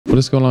What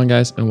is going on,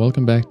 guys, and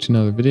welcome back to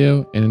another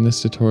video. And in this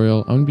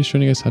tutorial, I'm going to be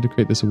showing you guys how to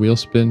create this wheel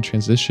spin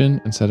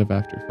transition inside of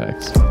After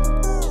Effects.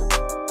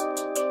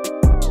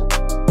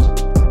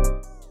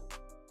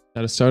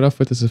 Now, to start off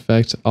with this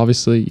effect,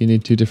 obviously you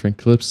need two different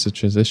clips to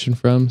transition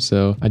from.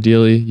 So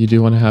ideally you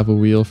do want to have a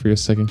wheel for your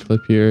second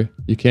clip here.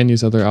 You can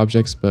use other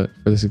objects, but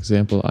for this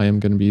example, I am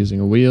going to be using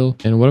a wheel.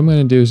 And what I'm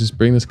going to do is just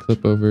bring this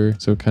clip over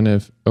so it kind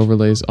of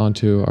overlays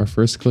onto our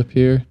first clip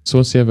here. So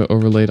once you have it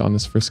overlaid on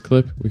this first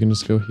clip, we can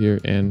just go here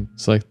and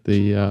select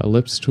the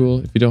ellipse tool.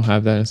 If you don't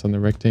have that, it's on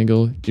the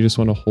rectangle. You just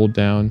want to hold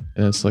down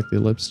and then select the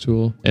ellipse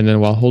tool. And then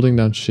while holding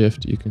down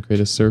shift, you can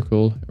create a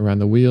circle around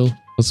the wheel.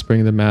 Let's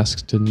bring the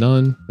mask to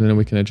none, and then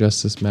we can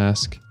adjust this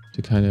mask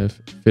to kind of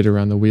fit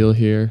around the wheel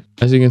here.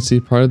 As you can see,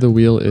 part of the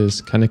wheel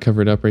is kind of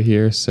covered up right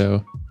here.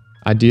 So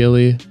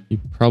ideally, you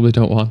probably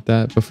don't want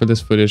that, but for this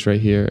footage right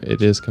here,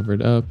 it is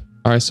covered up.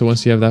 All right, so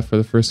once you have that for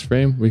the first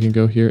frame, we can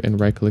go here and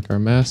right click our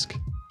mask,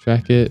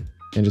 track it,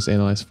 and just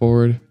analyze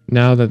forward.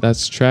 Now that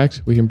that's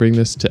tracked, we can bring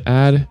this to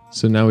add.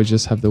 So now we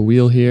just have the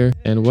wheel here.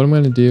 And what I'm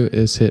going to do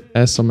is hit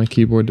S on my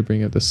keyboard to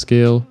bring up the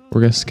scale.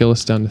 We're going to scale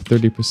this down to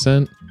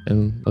 30%.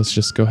 And let's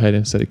just go ahead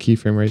and set a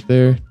keyframe right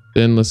there.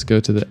 Then let's go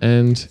to the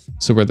end.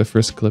 So where the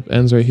first clip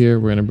ends right here,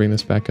 we're going to bring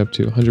this back up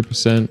to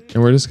 100%.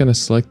 And we're just going to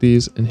select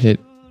these and hit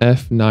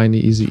F9 to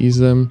easy ease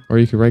them. Or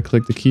you can right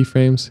click the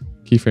keyframes,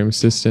 keyframe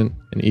assistant,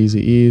 and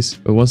easy ease.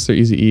 But once they're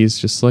easy ease,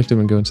 just select them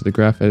and go into the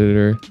graph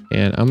editor.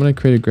 And I'm going to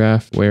create a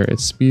graph where it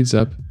speeds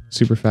up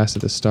super fast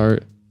at the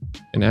start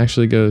and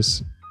actually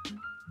goes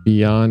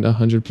beyond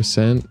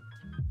 100%.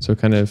 So it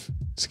kind of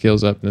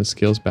scales up and then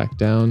scales back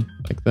down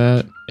like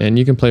that. And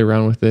you can play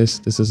around with this.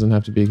 This doesn't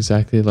have to be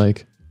exactly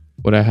like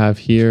what I have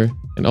here.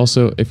 And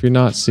also, if you're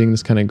not seeing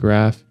this kind of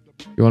graph,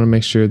 you want to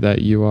make sure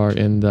that you are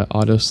in the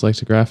auto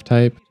select graph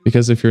type,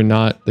 because if you're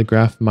not, the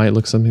graph might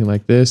look something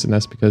like this, and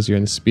that's because you're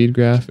in the speed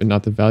graph and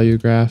not the value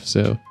graph.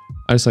 So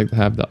I just like to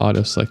have the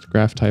auto select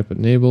graph type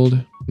enabled.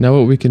 Now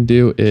what we can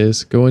do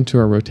is go into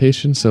our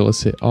rotation. So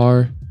let's hit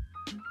R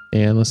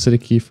and let's set a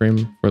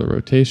keyframe for the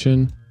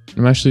rotation.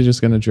 I'm actually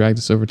just going to drag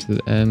this over to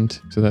the end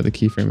so that the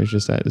keyframe is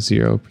just at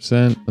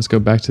 0%. Let's go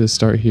back to the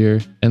start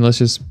here and let's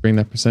just bring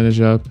that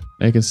percentage up.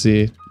 And you can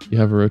see you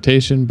have a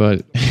rotation,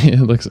 but it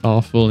looks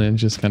awful and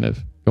just kind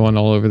of going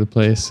all over the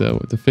place.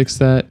 So to fix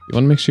that, you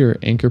want to make sure your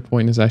anchor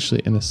point is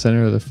actually in the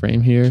center of the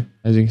frame here.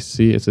 As you can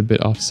see, it's a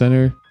bit off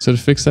center. So to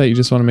fix that, you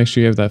just want to make sure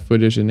you have that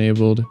footage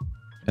enabled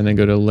and then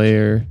go to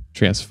layer,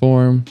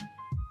 transform,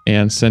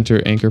 and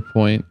center anchor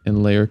point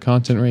and layer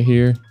content right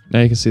here. Now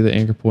you can see the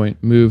anchor point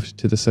moved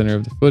to the center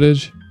of the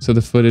footage. So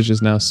the footage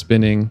is now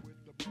spinning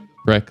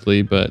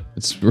correctly, but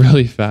it's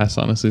really fast,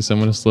 honestly. So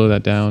I'm going to slow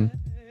that down.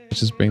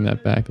 Let's just bring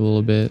that back a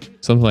little bit,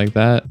 something like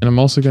that. And I'm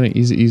also going to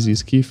ease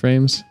these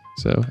keyframes.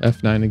 So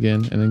F9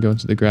 again, and then go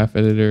into the graph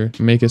editor,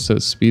 make it so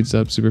it speeds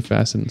up super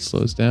fast and it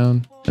slows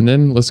down. And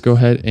then let's go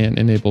ahead and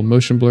enable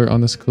motion blur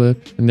on this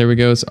clip. And there we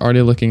go. It's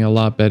already looking a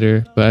lot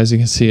better, but as you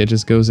can see, it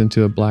just goes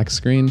into a black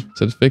screen.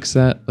 So to fix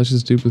that, let's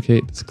just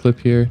duplicate this clip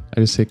here.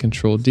 I just hit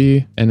Control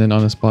D, and then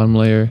on this bottom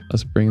layer,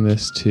 let's bring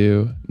this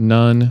to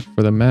none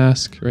for the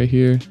mask right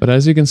here. But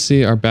as you can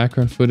see, our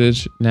background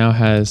footage now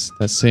has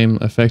that same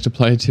effect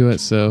applied to it.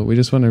 So we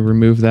just want to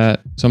remove that.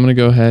 So I'm going to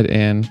go ahead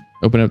and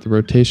open up the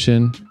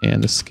rotation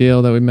and the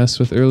scale that we messed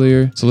with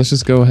earlier. So let's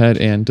just go ahead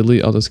and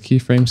delete all those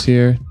keyframes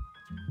here.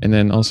 And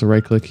then also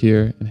right click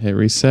here and hit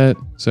reset.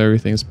 So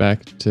everything's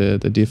back to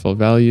the default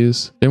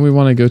values. Then we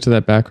want to go to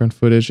that background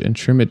footage and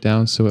trim it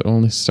down so it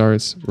only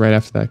starts right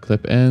after that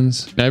clip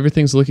ends. Now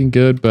everything's looking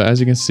good, but as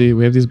you can see,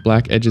 we have these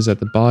black edges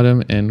at the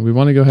bottom and we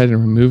want to go ahead and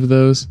remove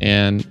those.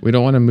 And we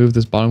don't want to move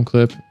this bottom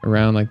clip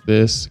around like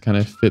this to kind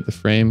of fit the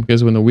frame,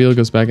 because when the wheel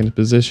goes back into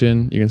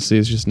position, you can see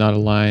it's just not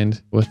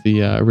aligned with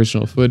the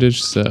original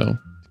footage. So to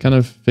kind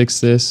of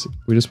fix this,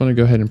 we just want to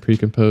go ahead and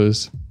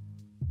pre-compose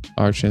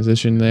our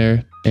transition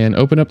there and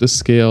open up the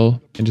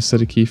scale and just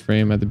set a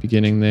keyframe at the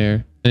beginning there.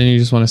 And then you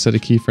just want to set a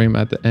keyframe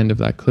at the end of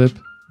that clip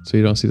so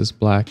you don't see this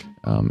black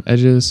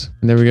edges.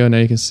 And there we go. Now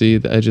you can see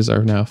the edges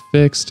are now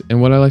fixed. And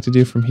what I like to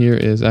do from here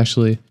is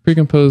actually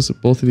pre-compose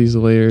both of these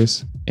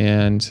layers,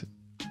 and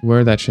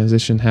where that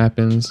transition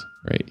happens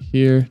right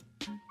here,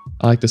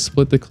 I like to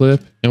split the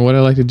clip. And what I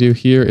like to do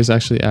here is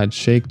actually add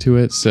shake to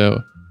it.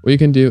 So what you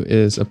can do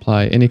is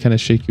apply any kind of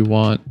shake you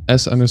want.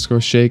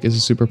 S_shake is a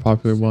super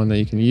popular one that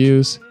you can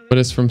use, but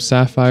it's from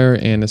Sapphire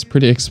and it's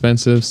pretty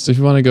expensive. So if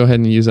you want to go ahead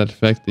and use that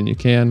effect, then you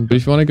can. But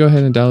if you want to go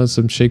ahead and download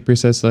some shake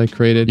presets that I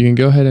created, you can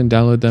go ahead and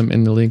download them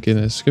in the link in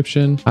the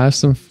description. I have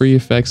some free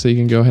effects that you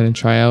can go ahead and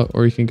try out,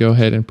 or you can go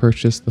ahead and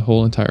purchase the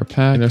whole entire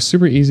pack. And they're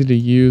super easy to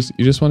use.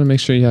 You just want to make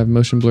sure you have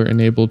motion blur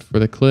enabled for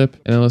the clip.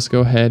 And then let's go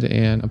ahead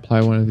and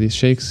apply one of these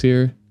shakes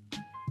here.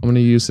 I'm going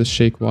to use the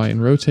shake Y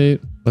and rotate.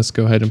 Let's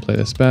go ahead and play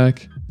this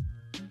back.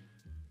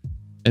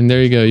 And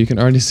there you go. You can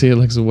already see it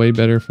looks way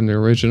better from the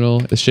original.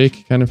 The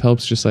shake kind of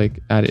helps just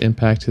like add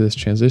impact to this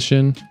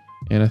transition.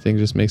 And I think it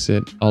just makes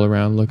it all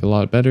around look a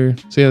lot better.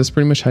 So yeah, that's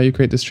pretty much how you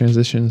create this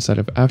transition inside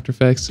of After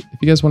Effects. If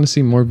you guys want to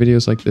see more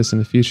videos like this in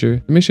the future,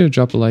 then make sure to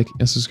drop a like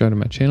and subscribe to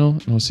my channel.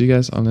 And I'll see you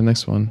guys on the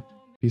next one.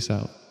 Peace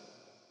out.